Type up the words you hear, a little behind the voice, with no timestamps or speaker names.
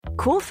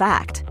Cool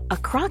fact, a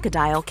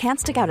crocodile can't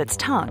stick out its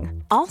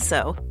tongue.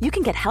 Also, you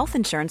can get health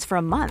insurance for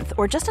a month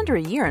or just under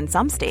a year in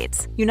some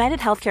states. United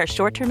Healthcare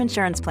short-term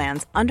insurance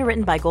plans,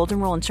 underwritten by Golden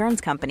Rule Insurance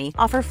Company,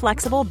 offer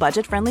flexible,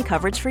 budget-friendly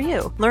coverage for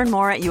you. Learn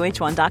more at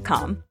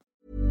uh1.com.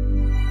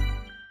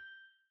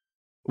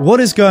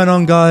 What is going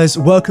on, guys?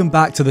 Welcome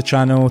back to the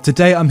channel.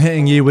 Today I'm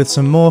hitting you with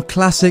some more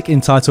classic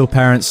Entitled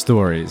Parent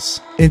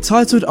stories.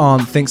 Entitled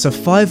Aunt thinks a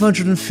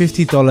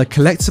 $550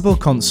 collectible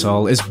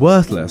console is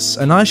worthless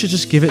and I should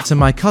just give it to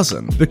my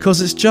cousin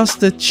because it's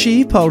just a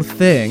cheap old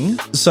thing.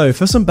 So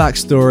for some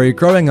backstory,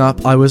 growing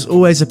up I was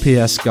always a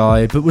PS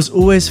guy but was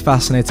always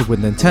fascinated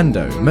with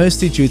Nintendo,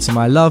 mostly due to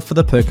my love for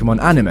the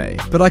Pokemon anime,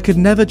 but I could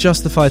never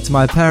justify to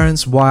my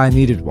parents why I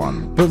needed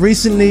one. But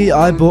recently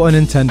I bought a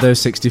Nintendo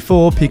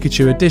 64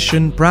 Pikachu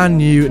Edition, brand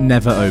new,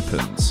 never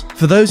opened.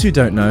 For those who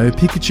don't know,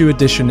 Pikachu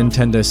Edition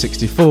Nintendo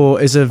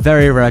 64 is a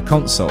very rare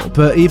console,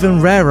 but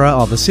even rarer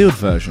are the sealed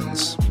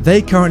versions.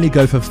 They currently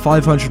go for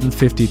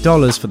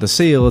 $550 for the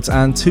sealed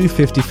and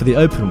 $250 for the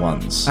open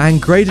ones, and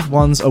graded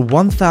ones are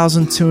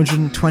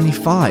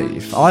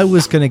 $1,225. I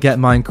was gonna get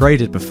mine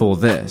graded before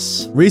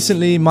this.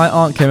 Recently, my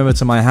aunt came over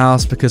to my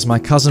house because my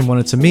cousin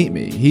wanted to meet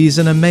me. He's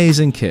an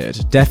amazing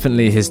kid,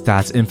 definitely his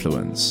dad's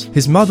influence.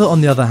 His mother,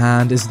 on the other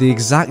hand, is the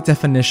exact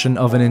definition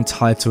of an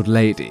entitled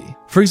lady.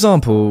 For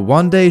example,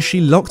 one day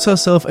she locked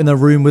herself in a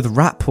room with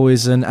rat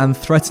poison and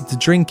threatened to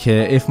drink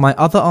it if my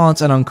other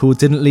aunt and uncle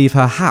didn't leave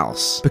her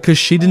house, because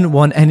she didn't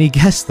want any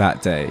guests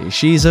that day.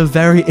 She's a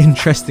very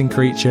interesting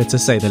creature, to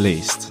say the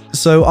least.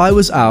 So I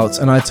was out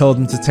and I told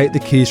them to take the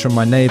keys from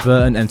my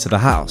neighbour and enter the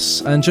house,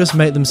 and just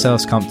make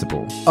themselves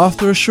comfortable.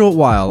 After a short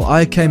while,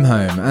 I came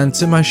home, and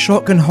to my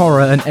shock and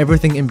horror and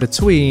everything in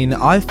between,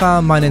 I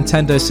found my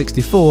Nintendo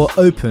 64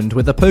 opened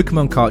with a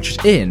Pokemon cartridge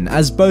in,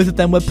 as both of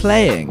them were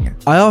playing.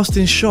 I asked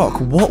in shock,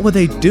 what were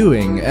they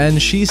doing?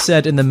 And she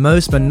said in the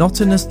most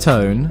monotonous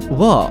tone,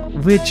 "What?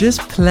 We're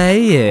just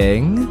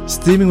playing?"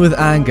 Steaming with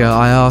anger,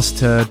 I asked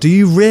her, "Do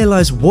you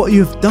realise what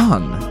you've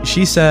done?"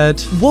 She said,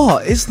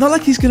 "What? It's not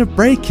like he's gonna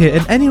break it,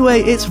 and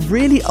anyway, it's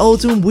really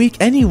old and weak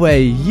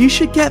anyway. You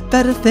should get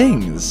better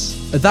things."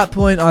 At that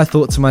point, I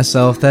thought to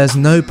myself, there's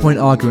no point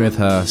arguing with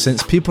her,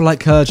 since people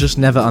like her just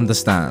never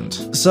understand.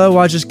 So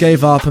I just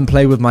gave up and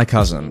played with my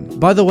cousin.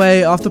 By the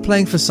way, after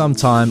playing for some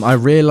time, I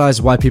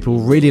realised why people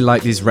really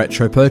like these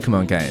retro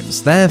Pokemon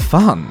games. They're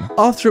fun.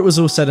 After it was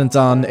all said and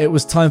done, it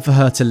was time for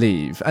her to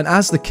leave, and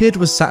as the kid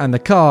was sat in the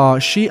car,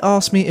 she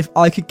asked me if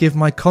I could give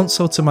my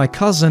console to my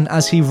cousin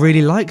as he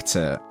really liked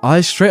it. I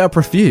straight up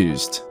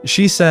refused.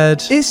 She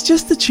said, "It's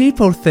just a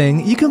cheap old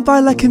thing. You can buy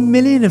like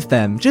 1,000,000 of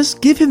them.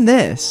 Just give him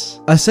this."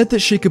 I said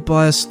that she could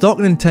buy a stock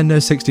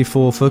Nintendo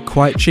 64 for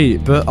quite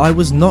cheap, but I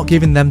was not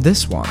giving them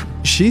this one.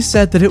 She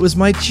said that it was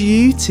my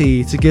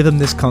duty to give him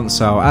this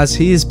console as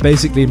he is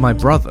basically my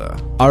brother.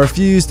 I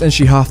refused and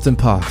she huffed and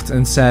puffed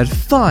and said,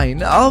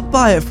 "Fine, I'll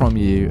buy it from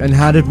you," and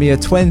handed me a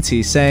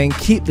 20 saying,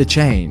 "Keep the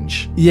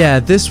change." Yeah,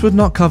 this would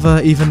not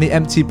cover even the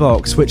empty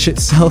box, which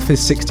itself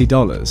is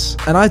 $60.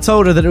 And I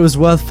told her that it was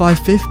worth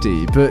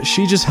 $550, but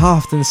she just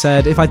huffed and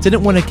said if I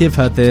didn't want to give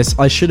her this,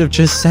 I should have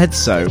just said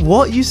so.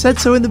 What? You said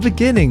so in the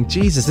beginning?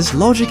 Jesus, this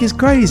logic is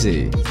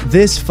crazy.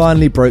 This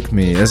finally broke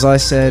me as I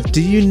said, "Do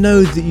you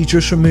know that you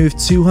just removed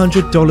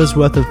 $200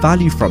 worth of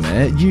value from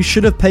it? You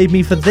should have paid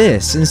me for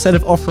this instead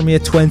of offering me a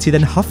 20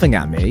 then huffing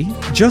at me.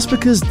 Just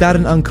because dad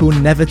and uncle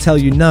never tell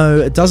you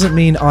no doesn't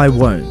mean I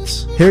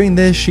won't." Hearing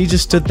this, she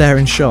just stood there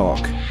in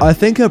shock. I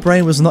think her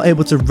brain was not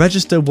able to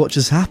register what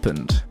just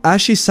happened.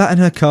 As she sat in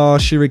her car,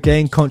 she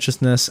regained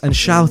consciousness and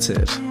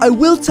shouted, "I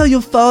will tell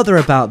your father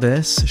about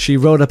this." She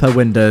rolled up her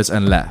windows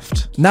and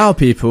left. Now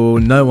people,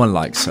 no one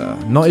likes her,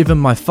 not even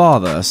my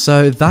father,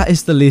 so that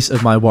is the least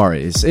of my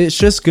worries. It's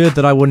just good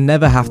that I will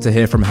never have to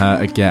hear from her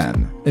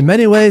again. In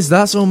many ways,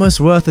 that's almost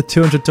worth the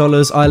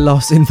 $200 I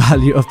lost in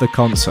value of the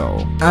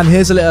console. And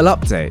here's a little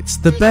update.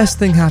 The best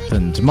thing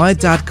happened. My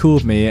dad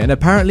called me and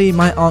apparently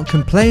my aunt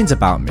complained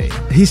about me.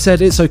 He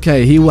said it's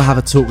okay, he will have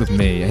a talk with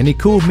me, and he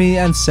called me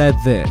and said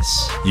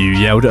this: "You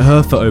yelled at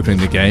her for opening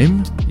the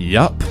game?"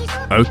 "Yup."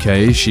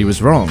 "Okay, she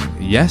was wrong."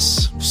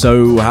 "Yes.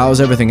 So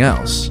how's everything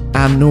else?"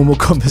 And normal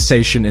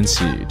conversation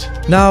ensued.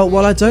 Now,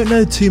 while I don't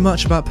know too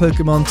much about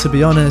Pokemon, to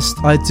be honest,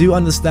 I do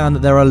understand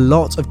that there are a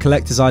lot of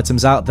collector's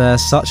items out there,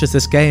 such as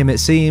this game, it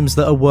seems,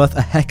 that are worth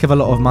a heck of a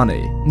lot of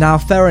money. Now,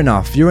 fair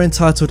enough, your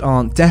entitled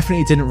aunt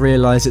definitely didn't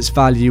realise its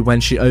value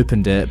when she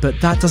opened it, but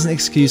that doesn't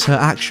excuse her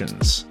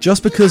actions.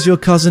 Just because your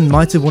cousin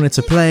might have wanted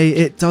to play,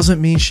 it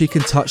doesn't mean she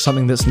can touch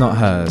something that's not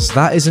hers.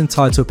 That is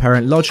entitled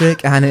parent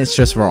logic, and it's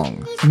just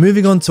wrong.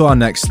 Moving on to our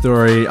next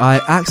story, I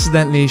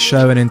accidentally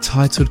show an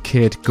entitled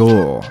kid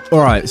gore.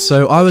 Alright,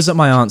 so I was at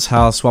my aunt's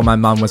house while my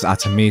mum was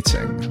at a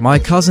meeting. My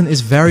cousin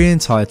is very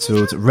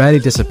entitled, rarely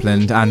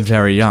disciplined, and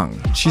very young.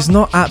 She's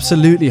not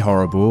absolutely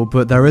horrible,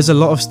 but there is a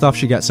lot of stuff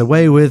she gets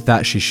away with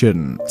that she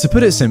shouldn't. To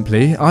put it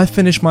simply, I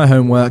finished my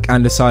homework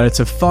and decided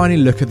to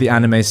finally look at the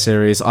anime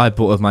series I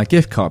bought with my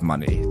gift card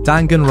money,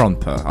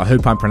 Danganronpa. I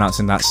hope I'm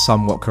pronouncing that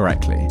somewhat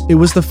correctly. It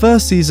was the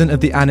first season of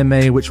the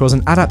anime, which was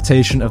an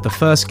adaptation of the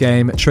first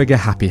game, Trigger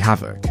Happy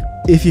Havoc.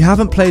 If you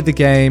haven't played the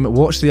game,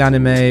 watched the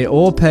anime,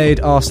 or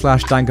paid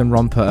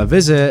r/Danganronpa a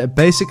visit,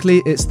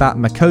 basically it's that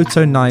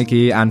Makoto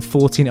Naegi and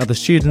 14 other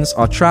students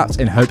are trapped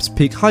in Hope's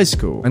Peak High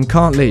School and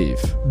can't leave.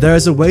 There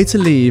is a way to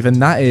leave,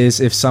 and that is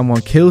if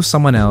someone kills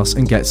someone else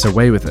and gets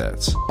away with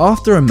it.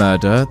 After a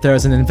murder, there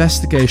is an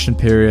investigation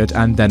period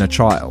and then a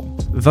trial.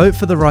 Vote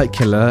for the right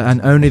killer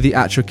and only the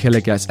actual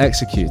killer gets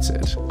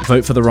executed.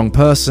 Vote for the wrong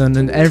person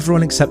and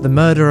everyone except the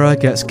murderer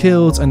gets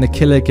killed and the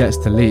killer gets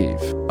to leave.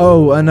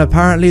 Oh, and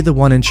apparently the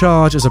one in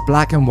charge is a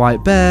black and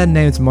white bear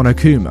named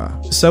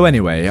Monokuma. So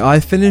anyway,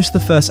 I finished the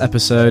first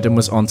episode and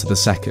was on to the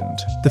second.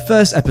 The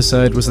first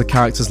episode was the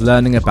characters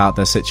learning about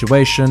their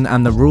situation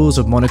and the rules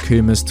of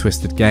Monokuma's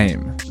twisted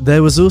game.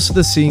 There was also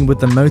the scene with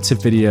the motive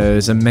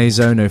videos and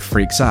Meizono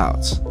freaks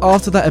out.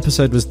 After that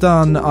episode was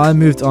done, I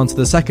moved on to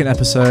the second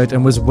episode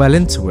and was well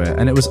into it,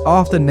 and it was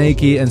after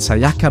Neigi and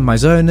Sayaka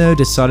Meizono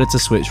decided to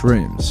switch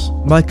rooms.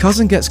 My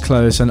cousin gets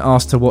close and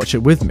asks to watch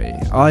it with me.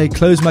 I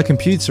close my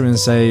computer and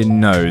say,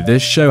 no,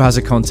 this show has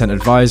a content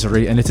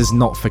advisory and it is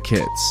not for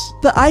kids.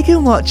 But I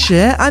can watch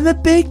it, I'm a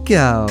big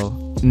girl.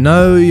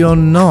 No, you're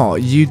not.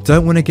 You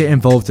don't want to get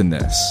involved in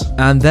this.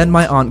 And then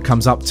my aunt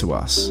comes up to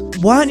us.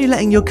 Why aren't you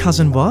letting your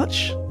cousin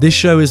watch? This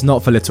show is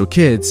not for little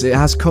kids, it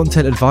has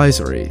content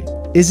advisory.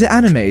 Is it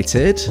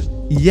animated?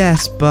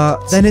 Yes,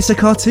 but then it's a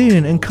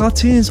cartoon, and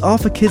cartoons are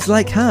for kids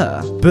like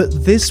her.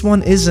 But this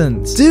one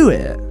isn't. Do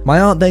it. My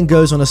aunt then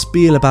goes on a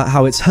spiel about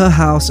how it's her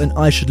house and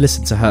I should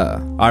listen to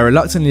her. I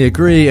reluctantly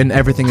agree and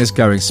everything is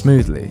going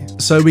smoothly.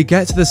 So we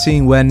get to the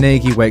scene where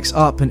Neigi wakes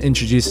up and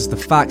introduces the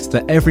fact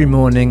that every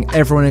morning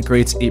everyone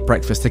agreed to eat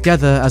breakfast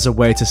together as a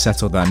way to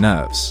settle their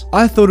nerves.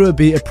 I thought it would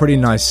be a pretty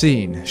nice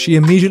scene. She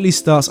immediately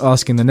starts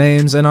asking the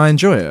names and I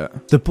enjoy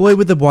it. The boy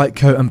with the white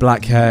coat and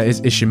black hair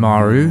is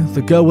Ishimaru.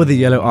 The girl with the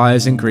yellow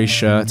eyes and grey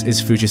shirt is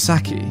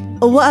Fujisaki.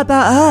 What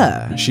about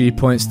her? She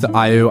points to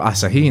Ayo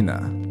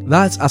Asahina.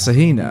 That's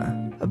Asahina.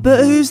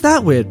 But who's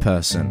that weird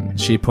person?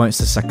 She points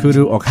to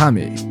Sakura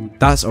Okami.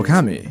 That's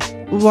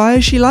Okami. Why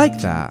is she like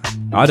that?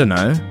 I don't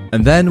know.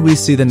 And then we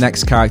see the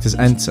next characters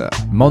enter.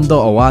 Mondo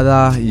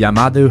Owada,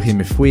 Yamado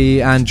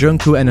Himifui, and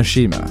Junko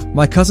Enoshima.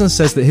 My cousin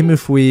says that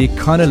Himifui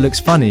kinda looks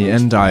funny,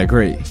 and I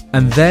agree.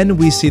 And then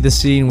we see the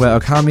scene where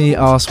Okami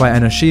asks why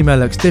Enoshima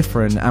looks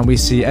different, and we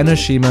see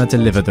Enoshima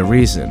deliver the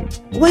reason.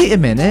 Wait a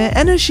minute,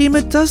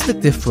 Enoshima does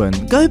look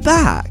different. Go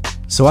back.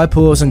 So I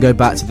pause and go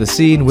back to the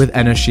scene with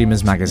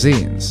Enoshima's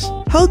magazines.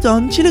 Hold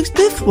on, she looks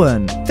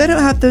different. They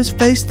don't have those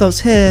face dots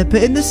here,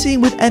 but in the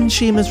scene with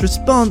Enoshima's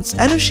response,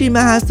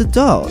 Enoshima has the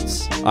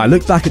dots. I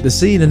look back at the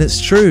scene and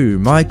it's true,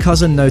 my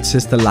cousin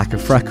noticed the lack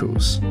of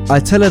freckles. I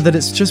tell her that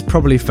it's just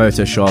probably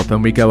Photoshop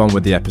and we go on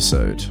with the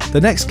episode. The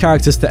next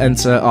characters to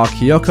enter are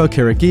Kyoko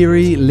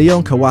Kirigiri,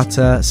 Leon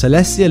Kawata,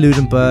 Celestia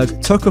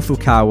Ludenberg, Toko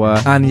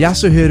Fukawa, and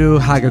Yasuhiro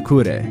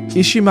Hagakure.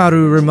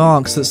 Ishimaru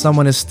remarks that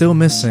someone is still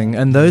missing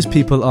and those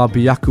people are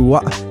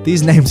Byakuya.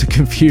 These names are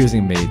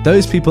confusing me.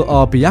 Those people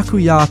are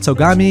Byakuya,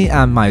 Togami,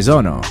 and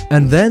Meizono.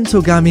 And then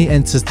Togami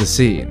enters the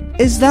scene.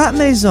 Is that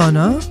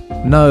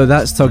Meizono? No,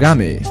 that's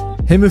Togami.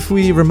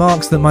 Himifui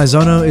remarks that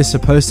Meizono is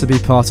supposed to be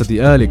part of the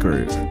early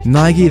group.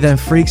 Naegi then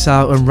freaks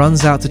out and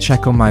runs out to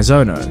check on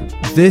Meizono.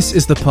 This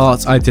is the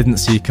part I didn't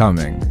see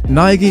coming.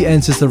 Naegi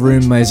enters the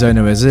room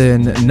Meizono is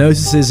in,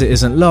 notices it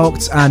isn't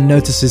locked, and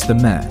notices the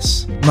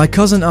mess. My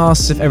cousin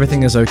asks if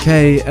everything is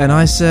okay, and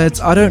I said,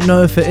 I don't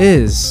know if it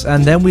is,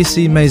 and then we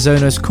see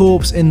Meizono's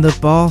corpse in the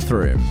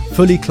bathroom.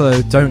 Fully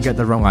clothed, don't get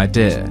the wrong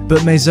idea, but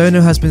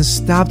Meizono has been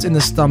stabbed in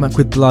the stomach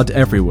with blood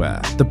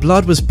everywhere. The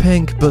blood was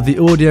pink, but the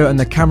audio and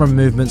the camera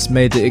movements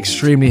made it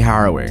extremely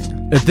harrowing.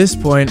 At this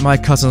point, my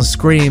cousin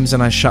screams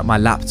and I shut my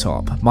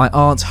laptop. My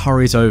aunt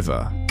hurries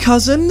over.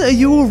 Cousin, are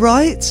you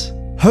alright?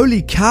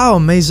 Holy cow,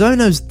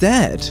 Meizono's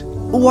dead.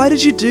 Why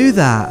did you do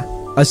that?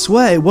 I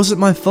swear it wasn't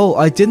my fault,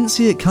 I didn't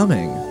see it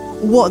coming.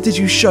 What did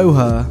you show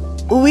her?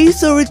 We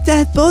saw a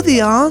dead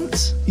body,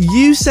 Aunt.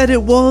 You said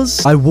it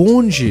was. I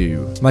warned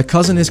you. My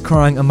cousin is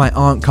crying and my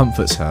aunt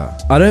comforts her.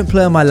 I don't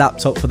play on my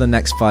laptop for the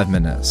next 5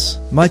 minutes.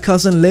 My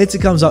cousin later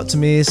comes up to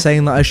me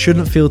saying that I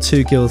shouldn't feel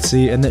too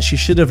guilty and that she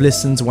should have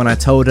listened when I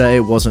told her it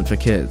wasn't for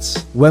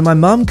kids. When my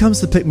mum comes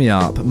to pick me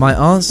up, my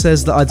aunt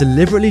says that I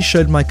deliberately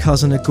showed my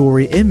cousin a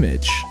gory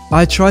image.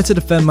 I try to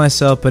defend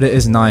myself, but it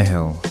is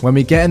nihil. When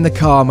we get in the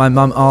car, my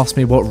mum asks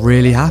me what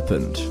really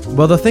happened.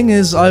 Well, the thing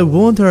is, I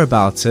warned her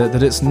about it,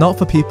 that it's not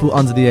for people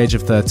under the age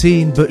of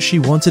 13, but she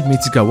wanted me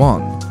to go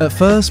on. At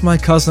first, my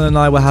cousin and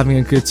I were having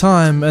a good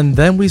time, and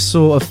then we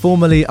saw a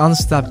formerly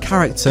unstabbed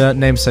character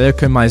named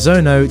Sayoko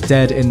Meizono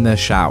dead in the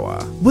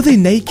shower. Were they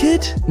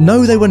naked?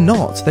 No, they were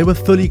not. They were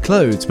fully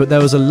clothed, but there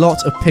was a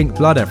lot of pink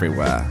blood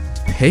everywhere.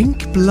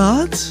 Pink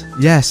blood?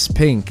 Yes,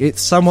 pink.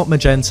 It's somewhat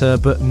magenta,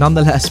 but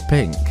nonetheless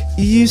pink.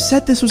 You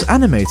said this was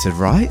animated,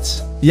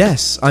 right?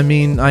 Yes, I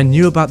mean, I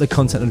knew about the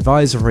content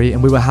advisory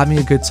and we were having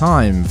a good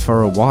time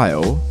for a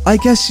while. I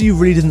guess you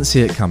really didn't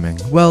see it coming.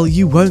 Well,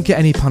 you won't get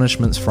any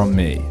punishments from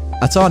me.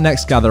 At our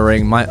next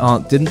gathering, my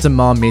aunt didn't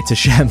demand me to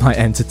share my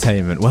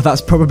entertainment. Well,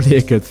 that's probably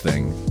a good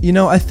thing. You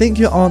know, I think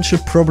your aunt should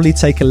probably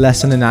take a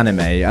lesson in anime.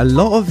 A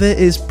lot of it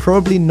is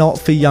probably not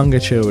for younger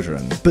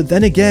children. But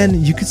then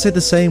again, you could say the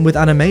same with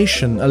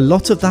animation. A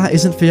lot of that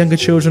isn't for younger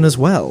children as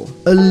well.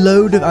 A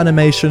load of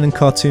animation and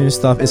cartoon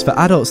stuff is for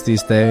adults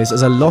these days,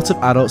 as a lot of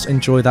adults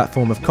enjoy that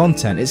form of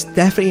content. It's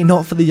definitely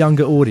not for the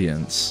younger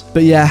audience.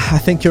 But yeah, I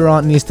think your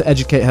aunt needs to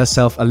educate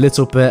herself a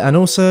little bit and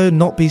also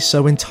not be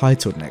so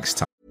entitled next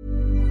time.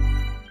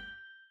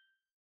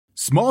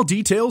 Small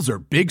details are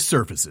big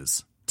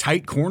surfaces.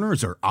 Tight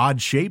corners are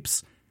odd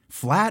shapes.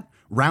 Flat,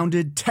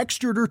 rounded,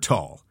 textured, or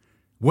tall.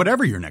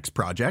 Whatever your next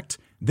project,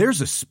 there's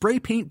a spray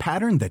paint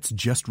pattern that's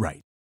just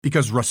right.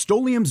 Because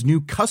Rust-Oleum's new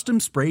Custom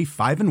Spray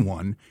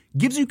 5-in-1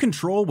 gives you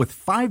control with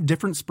 5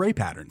 different spray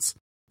patterns.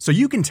 So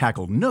you can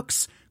tackle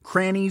nooks,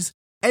 crannies,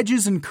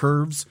 edges, and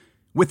curves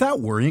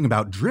without worrying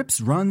about drips,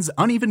 runs,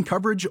 uneven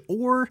coverage,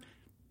 or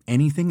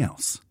anything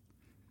else.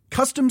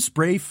 Custom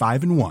Spray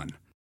 5-in-1.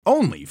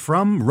 Only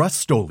from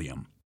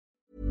Rust-Oleum.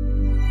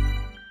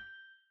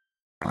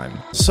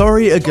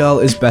 Sorry a girl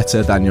is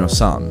better than your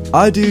son.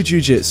 I do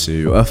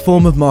jiu-jitsu, a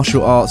form of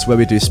martial arts where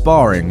we do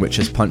sparring, which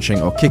is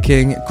punching or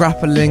kicking,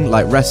 grappling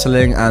like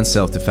wrestling, and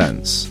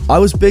self-defense. I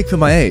was big for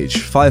my age,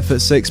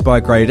 5'6"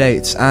 by grade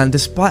 8, and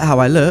despite how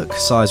I look,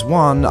 size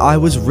 1, I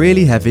was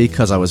really heavy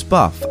because I was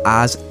buff,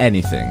 as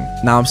anything.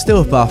 Now I'm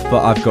still buff,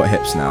 but I've got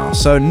hips now,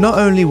 so not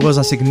only was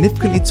I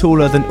significantly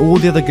taller than all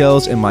the other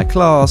girls in my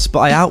class, but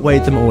I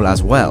outweighed them all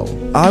as well.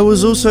 I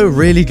was also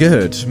really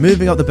good,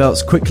 moving up the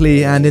belts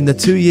quickly, and in the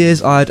 2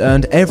 years I had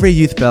earned every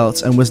youth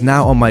belt and was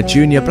now on my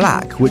junior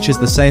black, which is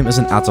the same as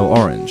an adult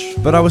orange.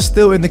 But I was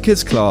still in the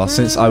kids class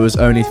since I was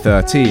only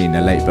 13,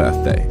 a late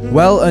birthday.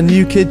 Well, a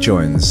new kid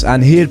joins,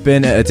 and he had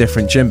been at a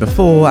different gym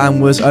before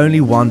and was only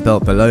 1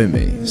 belt below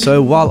me.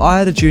 So while I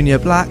had a junior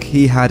black,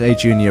 he had a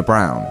junior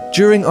brown.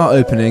 During our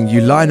opening,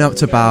 you line up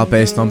to bow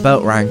based on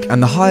belt rank,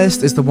 and the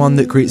highest is the one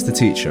that greets the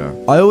teacher.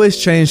 I always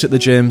changed at the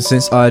gym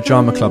since I had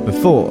drama club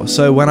before,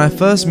 so when I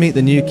first meet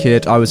the new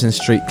kid, I was in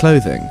street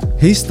clothing.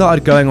 He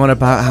started going on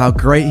about how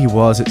great he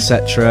was,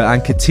 etc.,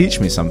 and could teach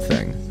me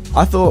something.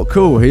 I thought,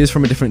 cool, he is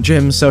from a different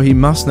gym, so he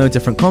must know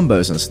different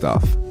combos and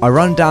stuff. I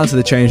run down to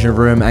the changing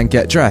room and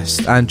get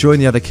dressed, and join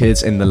the other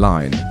kids in the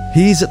line.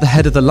 He's at the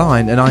head of the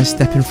line, and I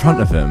step in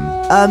front of him.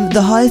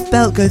 The highest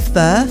belt goes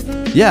first?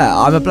 Yeah,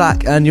 I'm a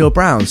black and you're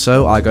brown,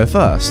 so I go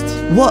first.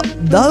 What?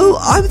 No,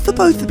 I'm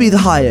supposed to be the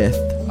highest.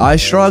 I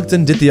shrugged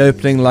and did the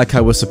opening like I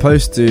was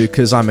supposed to,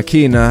 cause I'm a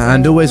keener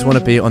and always want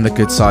to be on the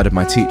good side of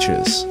my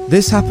teachers.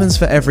 This happens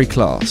for every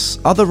class.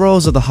 Other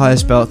roles of the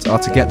highest belt are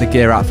to get the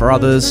gear out for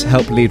others,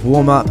 help lead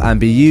warm-up, and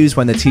be used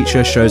when the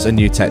teacher shows a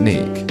new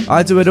technique.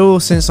 I do it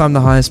all since I'm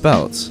the highest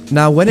belt.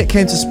 Now, when it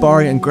came to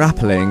sparring and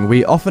grappling,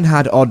 we often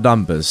had odd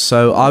numbers,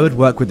 so I would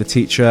work with the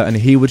teacher and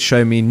he would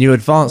show me new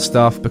advanced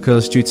stuff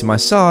because due to my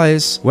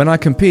size, when I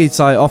compete,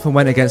 I often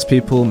went against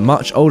people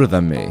much older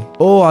than me.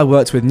 Or I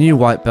worked with new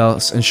white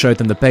belts and showed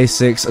them the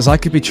basics, as I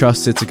could be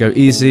trusted to go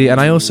easy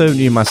and I also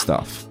knew my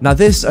stuff. Now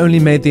this only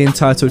made the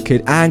entitled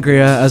kid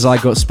angrier as I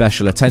got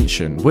special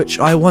attention, which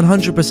I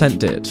 100%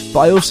 did. But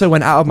I also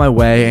went out of my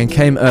way and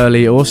came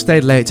early or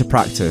stayed late to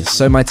practice,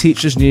 so my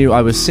teachers knew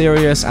I was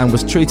serious and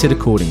was treated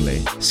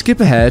accordingly.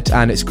 Skip ahead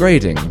and it's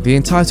grading. The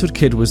entitled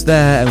kid was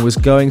there and was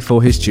going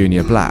for his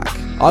junior black.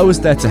 I was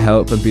there to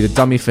help and be the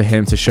dummy for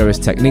him to show his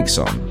techniques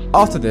on.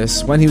 After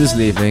this, when he was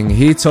leaving,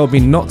 he told me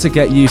not to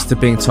get used to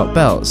being top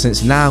belt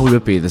since now we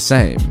would be the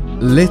same.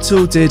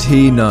 Little did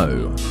he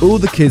know. All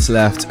the kids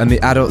left and the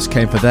adults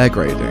came for their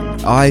grading.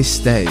 I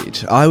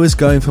stayed. I was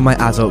going for my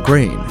adult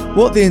green.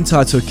 What the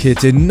entitled kid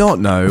did not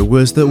know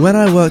was that when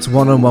I worked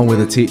one-on-one with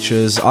the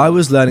teachers, I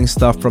was learning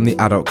stuff from the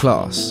adult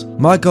class.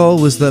 My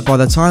goal was that by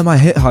the time I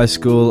hit high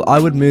school, I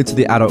would move to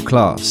the adult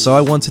class, so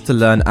I wanted to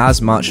learn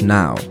as much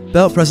now.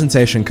 Belt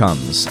presentation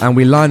comes, and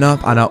we line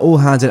up and are all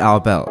handed our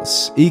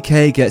belts.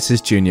 EK gets his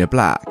junior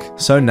black.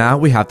 So now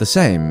we have the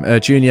same. A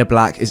junior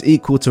black is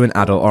equal to an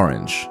adult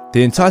orange.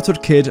 The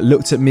entitled kid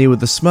looked at me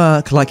with a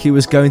smirk like he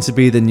was going to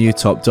be the new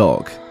top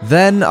dog.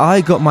 Then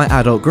I got my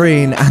adult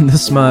green and the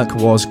smirk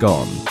was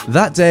gone.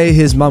 That day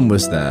his mum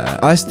was there.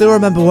 I still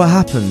remember what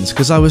happened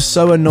because I was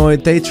so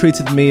annoyed they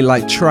treated me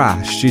like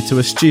trash due to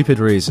a stupid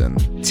reason.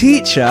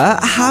 Teacher,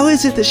 how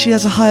is it that she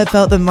has a higher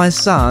belt than my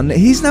son?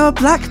 He's now a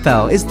black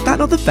belt. Is that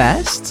not the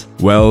best?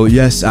 Well,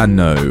 yes and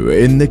no.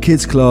 In the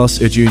kids class,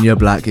 a junior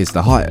black is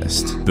the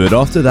highest. But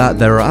after that,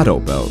 there are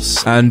adult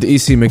belts. And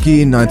EC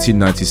McGee in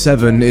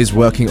 1997 is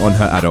working on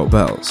her adult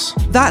belts.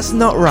 That's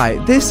not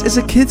right. This is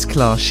a kids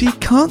class. She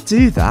can't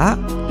do that.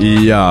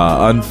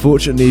 Yeah,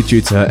 unfortunately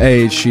due to her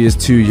age, she is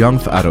too young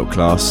for adult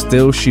class.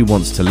 Still, she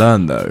wants to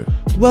learn though.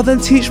 Well then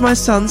teach my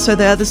son so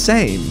they are the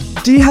same.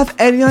 Do you have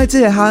any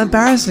idea how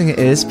embarrassing it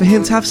is for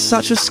him to have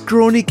such a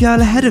scrawny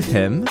girl ahead of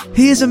him?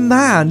 He is a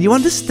man, you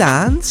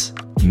understand?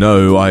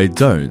 No, I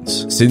don't.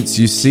 Since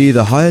you see,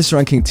 the highest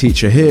ranking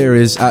teacher here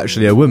is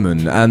actually a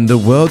woman and the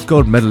world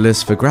gold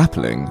medalist for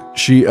grappling.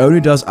 She only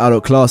does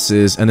adult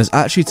classes and has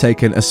actually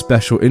taken a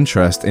special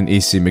interest in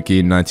E.C. McGee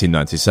in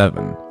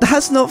 1997.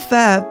 That's not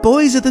fair.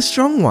 Boys are the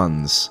strong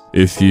ones.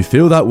 If you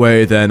feel that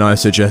way, then I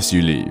suggest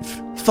you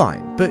leave.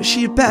 Fine, but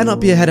she better not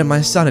be ahead of my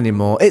son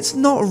anymore. It's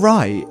not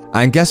right.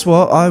 And guess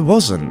what? I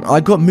wasn't. I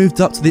got moved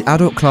up to the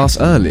adult class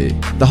early.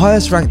 The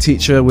highest ranked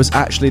teacher was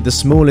actually the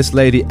smallest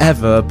lady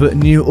ever, but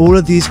knew all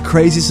of these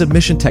crazy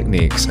submission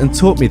techniques and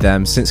taught me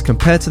them, since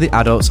compared to the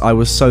adults I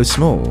was so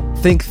small.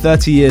 Think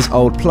 30 years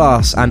old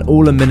plus and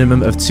all a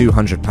minimum of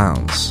 200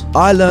 pounds.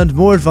 I learned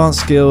more advanced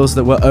skills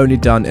that were only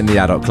done in the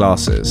adult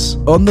classes.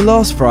 On the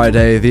last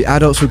Friday, the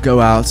adults would go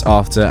out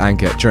after and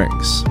get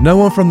drinks. No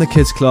one from the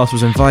kids class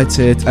was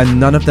invited and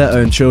none of their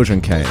own children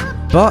came.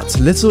 But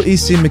little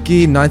E.C.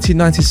 McGee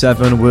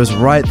 1997 was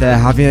right there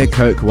having a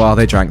Coke while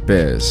they drank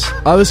beers.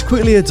 I was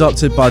quickly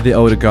adopted by the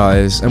older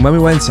guys, and when we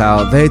went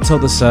out, they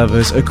told the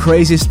servers a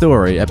crazy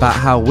story about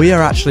how we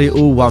are actually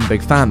all one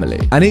big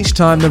family. And each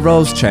time the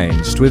roles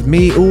changed, with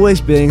me always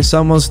being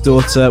someone's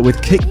daughter,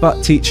 with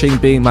kick-butt teaching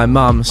being my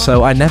mum,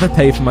 so I never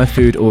paid for my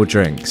food or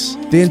drinks.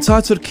 The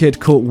entitled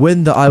kid caught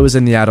wind that I was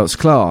in the adults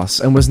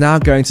class and was now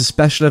going to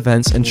special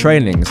events and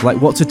trainings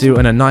like what to do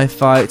in a knife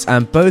fight,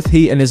 and both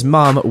he and his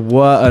mum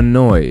were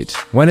annoyed.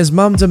 When his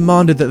mum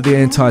demanded that the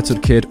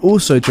entitled kid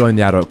also join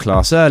the adult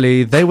class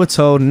early, they were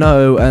told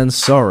no and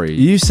sorry.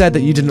 You said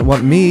that you didn't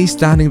want me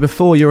standing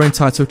before your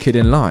entitled kid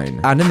in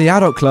line. And in the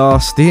adult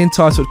class, the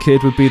entitled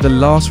kid would be the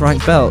last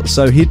ranked belt,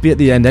 so he'd be at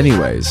the end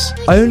anyways.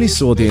 I only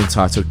saw the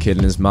entitled kid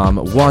and his mum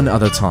one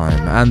other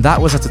time, and that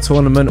was at a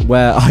tournament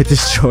where I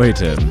destroyed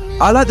him.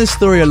 I like this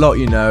story a lot,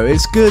 you know.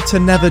 It's good to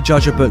never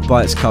judge a book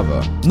by its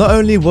cover. Not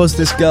only was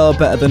this girl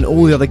better than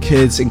all the other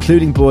kids,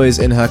 including boys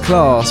in her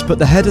class, but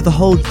the head of the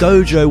whole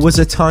dojo was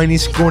a tiny,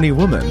 scrawny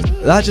woman.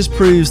 That just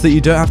proves that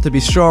you don't have to be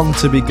strong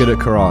to be good at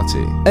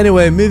karate.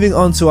 Anyway, moving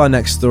on to our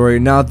next story.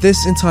 Now,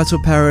 this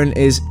entitled parent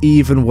is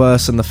even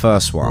worse than the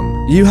first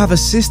one. You have a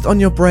cyst on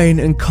your brain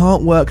and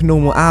can't work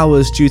normal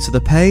hours due to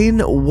the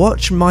pain?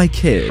 Watch my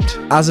kid.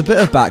 As a bit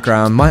of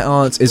background, my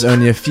aunt is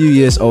only a few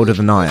years older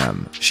than I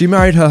am. She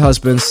married her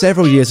husband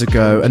several years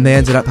ago and they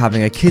ended up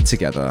having a kid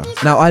together.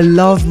 Now, I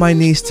love my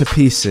niece to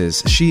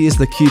pieces. She is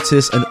the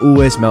cutest and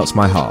always melts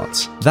my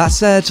heart. That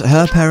said,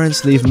 her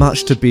parents leave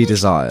much to be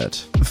desired.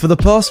 For the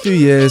past few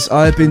years,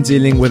 I have been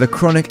dealing with a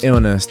chronic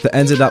illness that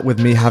ended up with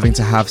me having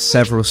to have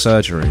several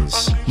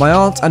surgeries. My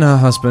aunt and her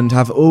husband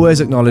have always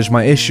acknowledged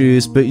my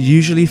issues, but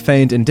usually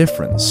feigned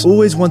indifference,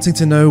 always wanting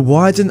to know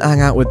why I didn't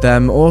hang out with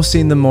them or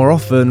seen them more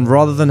often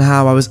rather than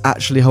how I was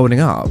actually holding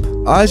up.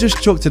 I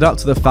just chalked it up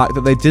to the fact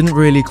that they didn't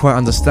really quite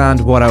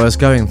understand what I was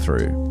going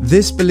through.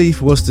 This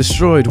belief was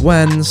destroyed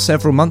when,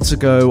 several months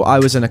ago, I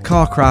was in a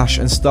car crash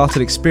and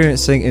started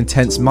experiencing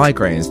intense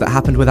migraines that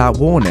happened without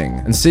warning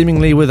and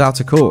seemingly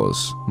without a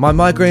cause. My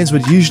migraines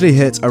would usually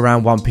hit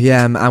around 1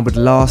 PM and would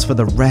last for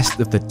the rest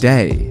of the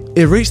day.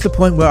 It reached the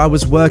point where I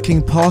was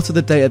working part of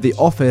the day at the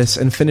office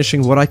and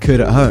finishing what I could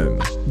at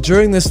home.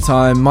 During this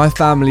time, my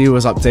family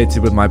was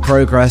updated with my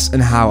progress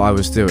and how I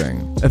was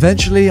doing.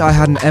 Eventually, I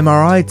had an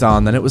MRI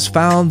done and it was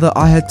found that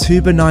I had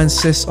 2 benign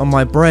cysts on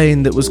my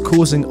brain that was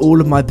causing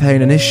all of my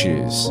pain and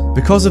issues.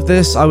 Because of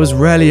this, I was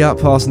rarely up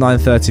past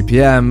 9:30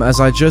 PM as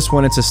I just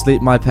wanted to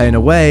sleep my pain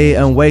away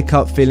and wake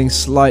up feeling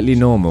slightly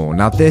normal.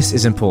 Now this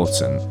is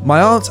important.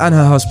 My aunt and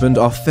her husband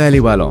are fairly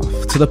well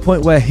off, to the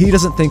point where he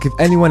doesn't think of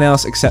anyone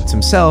else except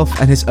himself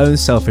and his own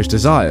selfish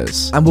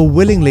desires, and will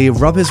willingly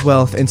rub his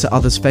wealth into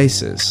others'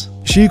 faces.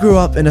 She grew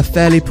up in a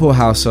fairly poor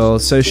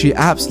household, so she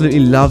absolutely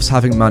loves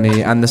having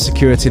money and the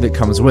security that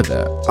comes with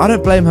it. I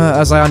don't blame her,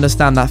 as I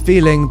understand that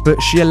feeling,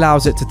 but she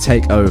allows it to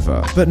take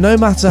over. But no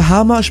matter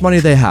how much money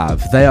they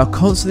have, they are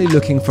constantly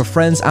looking for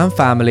friends and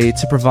family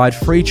to provide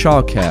free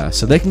childcare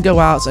so they can go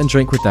out and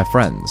drink with their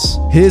friends.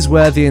 Here's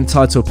where the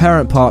entitled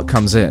parent part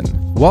comes in.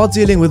 While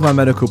dealing with my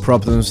medical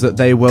problems that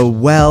they were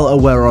well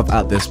aware of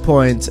at this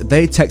point,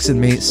 they texted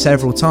me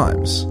several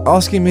times,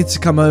 asking me to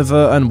come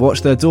over and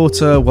watch their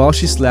daughter while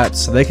she slept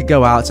so they could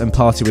go out and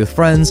party with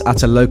friends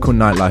at a local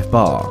nightlife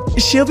bar.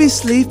 She'll be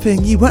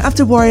sleeping, you won't have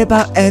to worry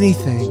about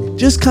anything.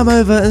 Just come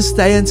over and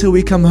stay until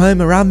we come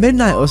home around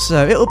midnight or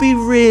so, it'll be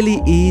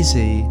really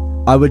easy.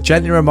 I would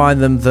gently remind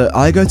them that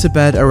I go to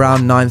bed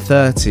around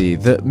 9:30,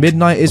 that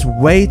midnight is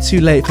way too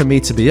late for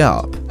me to be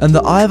up, and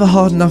that I have a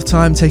hard enough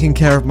time taking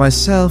care of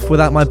myself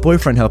without my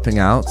boyfriend helping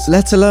out,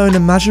 let alone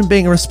imagine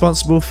being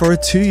responsible for a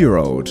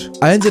 2-year-old.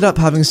 I ended up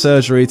having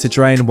surgery to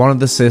drain one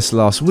of the cysts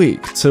last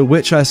week, to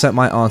which I sent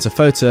my aunt a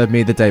photo of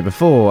me the day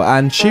before,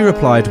 and she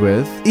replied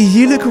with,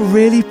 "You look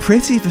really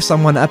pretty for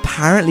someone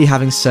apparently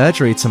having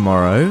surgery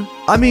tomorrow."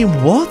 I mean,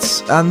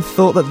 what? And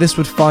thought that this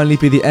would finally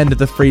be the end of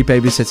the free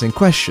babysitting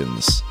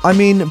questions. I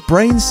mean,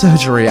 brain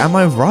surgery, am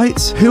I right?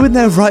 Who in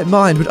their right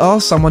mind would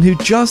ask someone who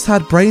just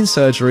had brain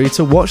surgery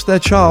to watch their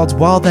child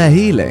while they're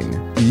healing?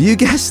 You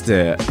guessed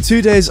it.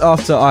 2 days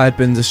after I had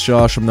been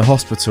discharged from the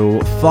hospital,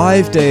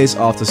 5 days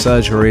after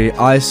surgery,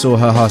 I saw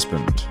her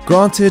husband.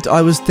 Granted,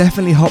 I was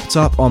definitely hopped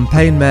up on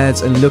pain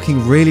meds and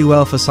looking really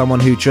well for someone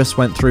who just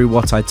went through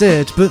what I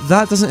did, but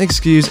that doesn't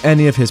excuse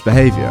any of his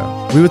behaviour.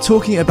 We were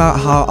talking about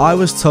how I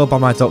was told by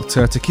my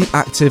doctor to keep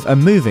active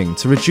and moving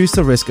to reduce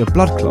the risk of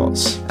blood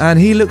clots. And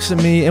he looks at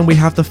me and we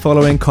have the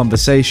following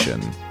conversation.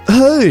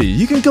 Hey,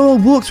 you can go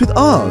on walks with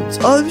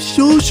Aunt. I'm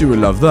sure she would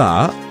love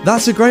that.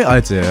 That's a great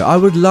idea. I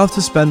would love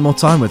to spend more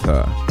time with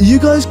her. You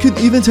guys could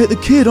even take the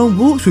kid on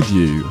walks with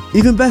you.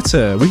 Even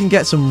better, we can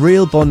get some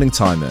real bonding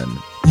time in.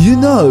 You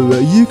know,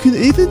 you can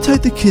even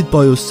take the kid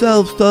by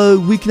yourself so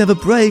we can have a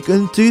break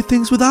and do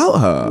things without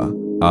her.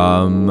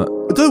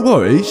 Don't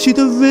worry, she's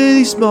a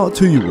really smart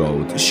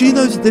 2-year-old. She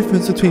knows the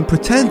difference between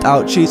pretend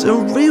ouchies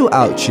and real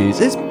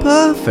ouchies. It's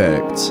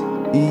perfect.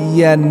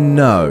 Yeah,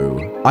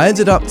 no. I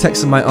ended up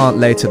texting my aunt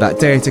later that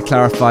day to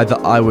clarify that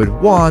I would,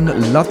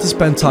 1, love to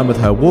spend time with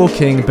her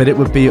walking, but it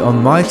would be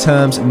on my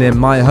terms near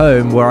my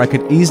home where I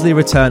could easily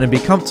return and be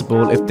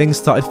comfortable if things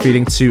started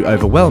feeling too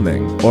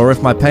overwhelming, or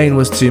if my pain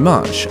was too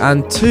much,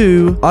 and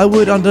 2, I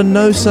would under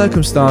no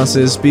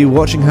circumstances be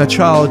watching her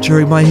child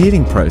during my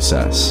healing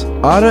process.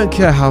 I don't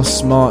care how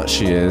smart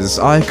she is,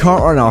 I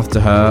can't run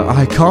after her,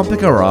 I can't pick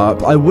her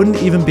up, I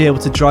wouldn't even be able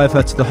to drive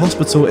her to the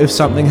hospital if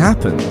something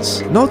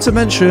happens. Not to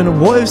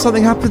mention, what if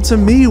something happened to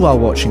me while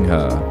watching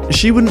her?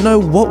 She wouldn't know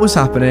what was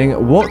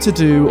happening, what to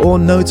do, or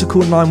know to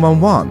call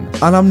 911.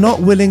 And I'm not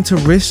willing to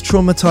risk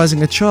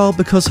traumatizing a child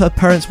because her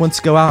parents want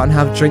to go out and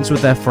have drinks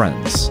with their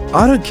friends.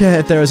 I don't care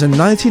if there is a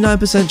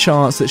 99%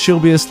 chance that she'll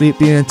be asleep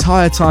the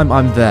entire time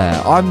I'm there.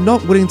 I'm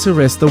not willing to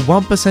risk the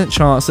 1%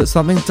 chance that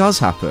something does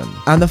happen.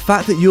 And the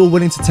fact that you're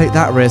willing to take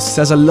that risk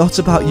says a lot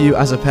about you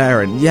as a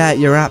parent. Yeah,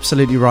 you're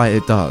absolutely right,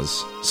 it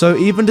does. So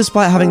even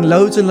despite having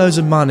loads and loads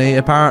of money,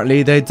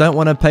 apparently they don't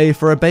want to pay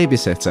for a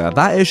babysitter.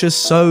 That is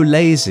just so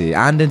lazy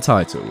and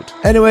entitled.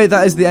 Anyway,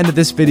 that is the end of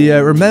this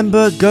video.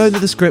 Remember, go in the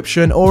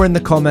description or in the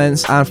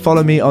comments and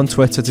follow me on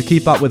Twitter to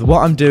keep up with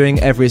what I'm doing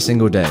every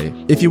single day.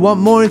 If you want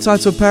more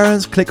entitled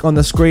parents, click on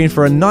the screen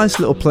for a nice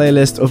little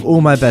playlist of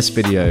all my best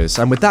videos.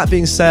 And with that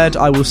being said,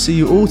 I will see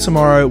you all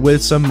tomorrow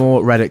with some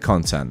more Reddit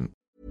content.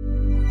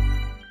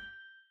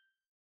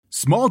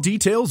 Small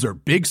details are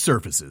big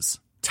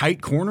surfaces.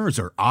 Tight corners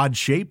or odd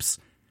shapes,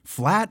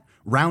 flat,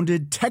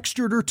 rounded,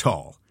 textured, or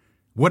tall.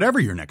 Whatever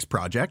your next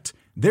project,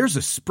 there's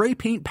a spray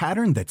paint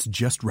pattern that's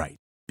just right.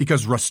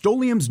 Because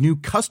Rust-Oleum's new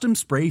Custom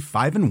Spray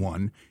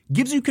 5-in-1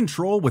 gives you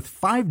control with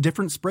 5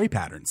 different spray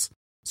patterns.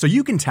 So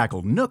you can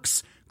tackle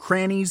nooks,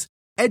 crannies,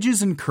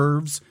 edges, and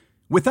curves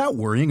without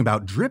worrying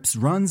about drips,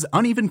 runs,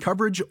 uneven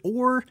coverage,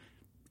 or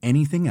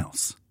anything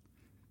else.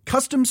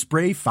 Custom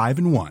Spray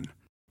 5-in-1.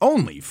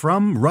 Only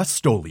from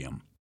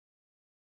Rust-Oleum.